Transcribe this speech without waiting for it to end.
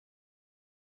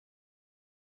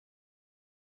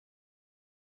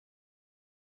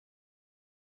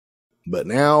But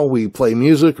now we play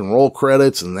music and roll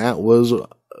credits, and that was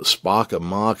Spock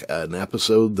Amok, an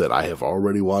episode that I have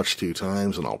already watched 2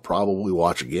 times, and I'll probably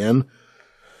watch again.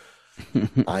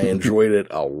 I enjoyed it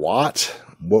a lot.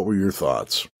 What were your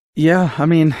thoughts? Yeah, I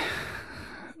mean,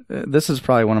 this is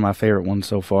probably one of my favorite ones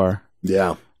so far.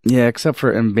 Yeah. Yeah, except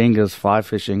for Mbinga's fly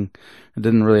fishing. It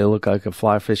didn't really look like a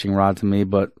fly fishing rod to me,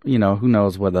 but, you know, who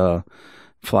knows what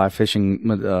fly fishing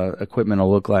equipment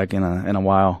will look like in a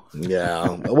while.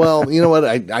 Yeah. Well, you know what?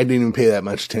 I didn't even pay that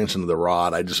much attention to the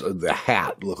rod. The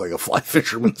hat looked like a fly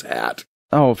fisherman's hat.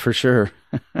 Oh, for sure.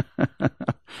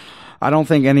 I don't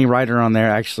think any writer on there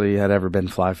actually had ever been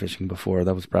fly fishing before.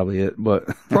 That was probably it, but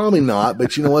probably not.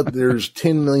 But you know what? There's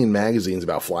 10 million magazines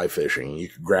about fly fishing. You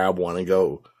could grab one and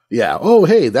go, yeah, oh,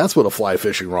 hey, that's what a fly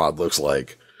fishing rod looks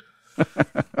like.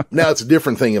 Now, it's a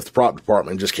different thing if the prop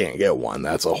department just can't get one.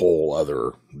 That's a whole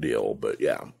other deal. But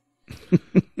yeah,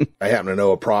 I happen to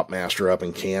know a prop master up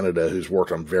in Canada who's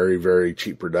worked on very, very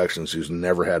cheap productions who's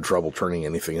never had trouble turning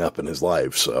anything up in his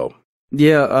life. So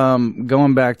yeah,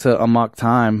 going back to Amok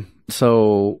Time.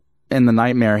 So in the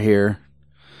nightmare here,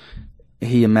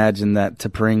 he imagined that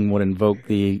T'Pring would invoke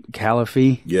the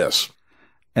Caliphate. Yes.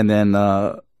 And then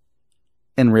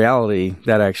in reality,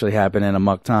 that actually happened in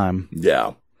Amok Time.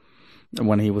 Yeah.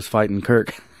 When he was fighting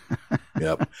Kirk.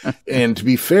 Yep. And to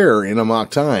be fair, in Amok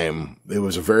Time, it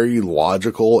was a very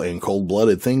logical and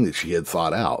cold-blooded thing that she had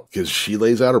thought out. Because she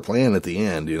lays out her plan at the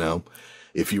end, you know.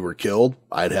 If you were killed,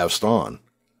 I'd have Ston.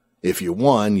 If you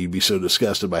won, you'd be so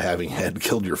disgusted by having had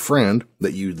killed your friend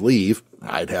that you'd leave.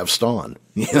 I'd have Ston.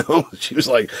 You know, she was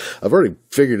like, I've already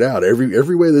figured out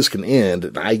every way this can end,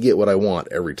 and I get what I want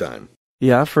every time.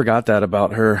 Yeah, I forgot that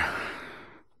about her.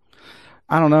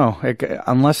 I don't know.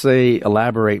 Unless they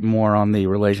elaborate more on the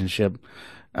relationship,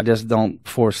 I just don't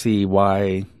foresee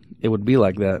why it would be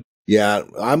like that. Yeah,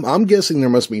 I'm guessing there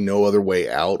must be no other way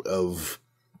out of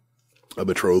a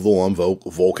betrothal on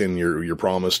Vulcan. You're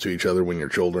promised to each other when you're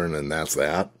children, and that's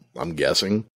that. I'm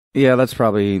guessing. Yeah, that's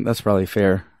probably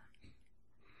fair.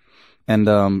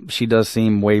 And she does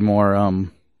seem way more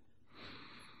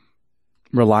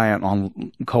reliant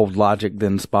on cold logic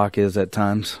than Spock is at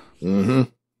times. Mm-hmm.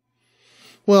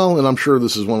 Well, and I'm sure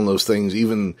this is one of those things,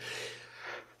 even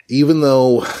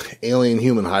though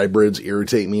alien-human hybrids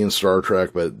irritate me in Star Trek,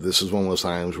 but this is one of those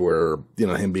times where, you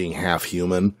know, him being half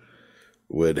human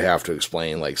would have to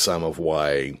explain, like, some of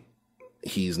why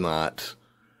he's not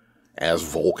as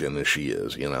Vulcan as she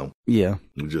is, you know? Yeah.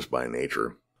 Just by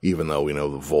nature. Even though we know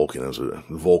the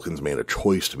Vulcans made a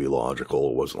choice to be logical,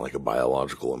 it wasn't like a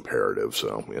biological imperative,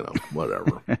 so, you know,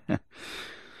 whatever.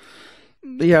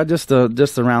 Yeah, just to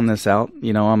round this out,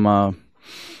 you know,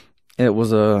 it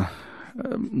was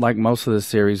like most of the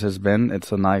series has been,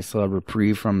 it's a nice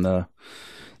reprieve from the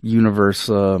universe,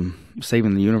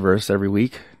 saving the universe every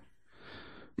week.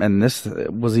 And this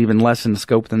was even less in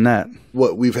scope than that.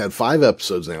 We've had 5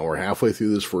 episodes now. We're halfway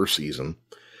through this first season.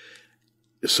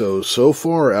 So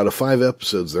far out of 5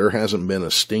 episodes, there hasn't been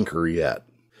a stinker yet.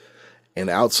 And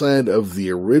outside of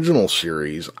the original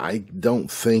series, I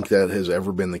don't think that has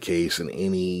ever been the case in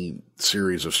any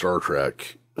series of Star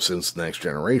Trek since Next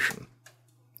Generation.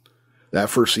 That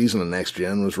first season of Next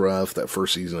Gen was rough. That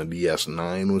first season of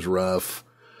DS9 was rough.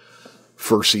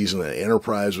 First season of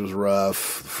Enterprise was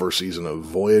rough. The first season of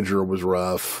Voyager was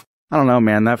rough. I don't know,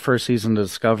 man. That first season of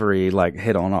Discovery, like,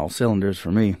 hit on all cylinders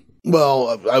for me.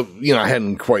 Well, I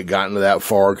hadn't quite gotten to that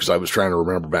far because I was trying to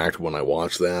remember back to when I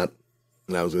watched that.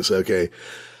 And I was going to say, okay,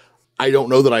 I don't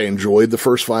know that I enjoyed the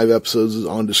first 5 episodes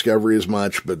on Discovery as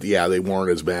much, but yeah, they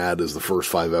weren't as bad as the first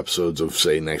 5 episodes of,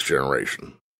 say, Next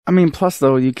Generation. I mean, plus,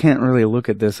 though, you can't really look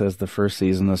at this as the first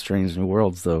season of Strange New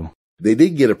Worlds, though. They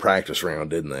did get a practice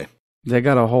round, didn't they? They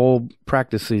got a whole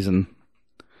practice season.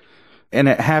 And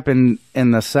it happened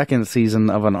in the second season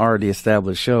of an already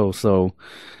established show, so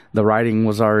the writing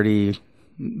was already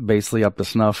basically up to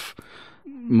snuff.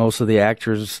 Most of the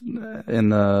actors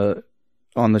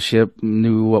on the ship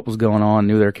knew what was going on,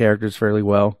 knew their characters fairly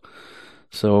well.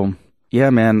 So, yeah,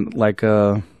 man, like,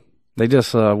 they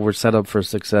just were set up for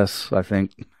success, I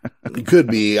think. It could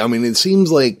be. I mean, it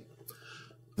seems like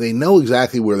they know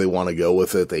exactly where they want to go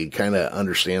with it. They kind of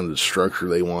understand the structure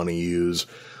they want to use.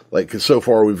 Like, 'cause so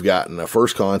far we've gotten a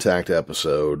First Contact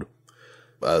episode,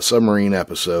 a submarine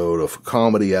episode, a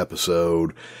comedy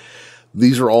episode.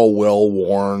 These are all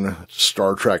well-worn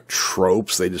Star Trek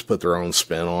tropes. They just put their own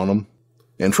spin on them.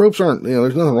 And tropes aren't, you know,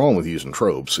 there's nothing wrong with using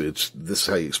tropes. This is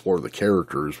how you explore the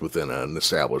characters within an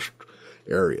established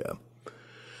area.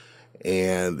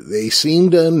 And they seem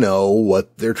to know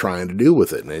what they're trying to do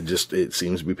with it. And it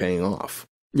seems to be paying off.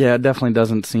 Yeah, it definitely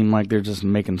doesn't seem like they're just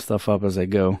making stuff up as they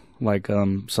go, like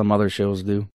some other shows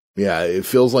do. Yeah, it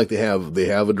feels like they have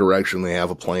a direction, they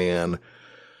have a plan.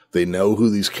 They know who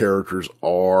these characters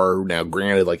are. Now,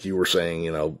 granted, like you were saying,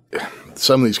 you know,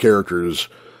 some of these characters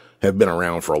have been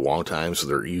around for a long time, so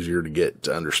they're easier to get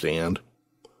to understand.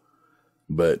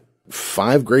 But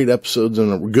 5 great episodes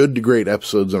good to great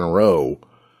episodes in a row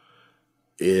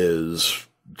is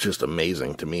just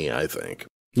amazing to me, I think.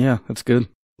 Yeah, that's good.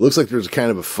 Looks like there's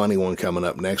kind of a funny one coming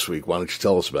up next week. Why don't you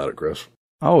tell us about it, Chris?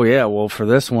 Oh, yeah. Well, for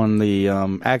this one, the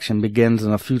action begins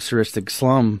in a futuristic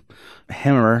slum.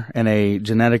 Himmer and a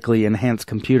genetically enhanced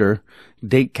computer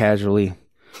date casually.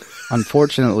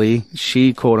 Unfortunately,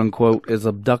 she, quote-unquote, is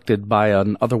abducted by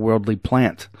an otherworldly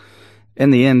plant.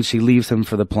 In the end, she leaves him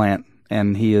for the plant,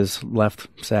 and he is left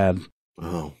sad.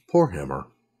 Oh, poor Himmer.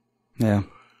 Yeah.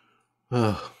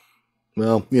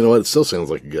 Well, you know what? It still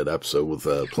sounds like a good episode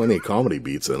with plenty of comedy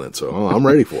beats in it, so I'm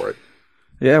ready for it.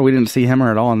 Yeah, we didn't see Himmer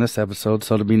at all in this episode,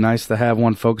 so it'd be nice to have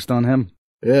one focused on him.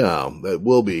 Yeah, that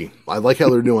will be. I like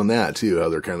how they're doing that too. How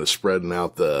they're kind of spreading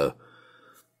out the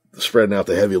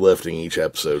heavy lifting each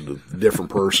episode, a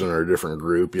different person or a different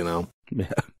group. You know.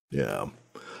 Yeah. Yeah.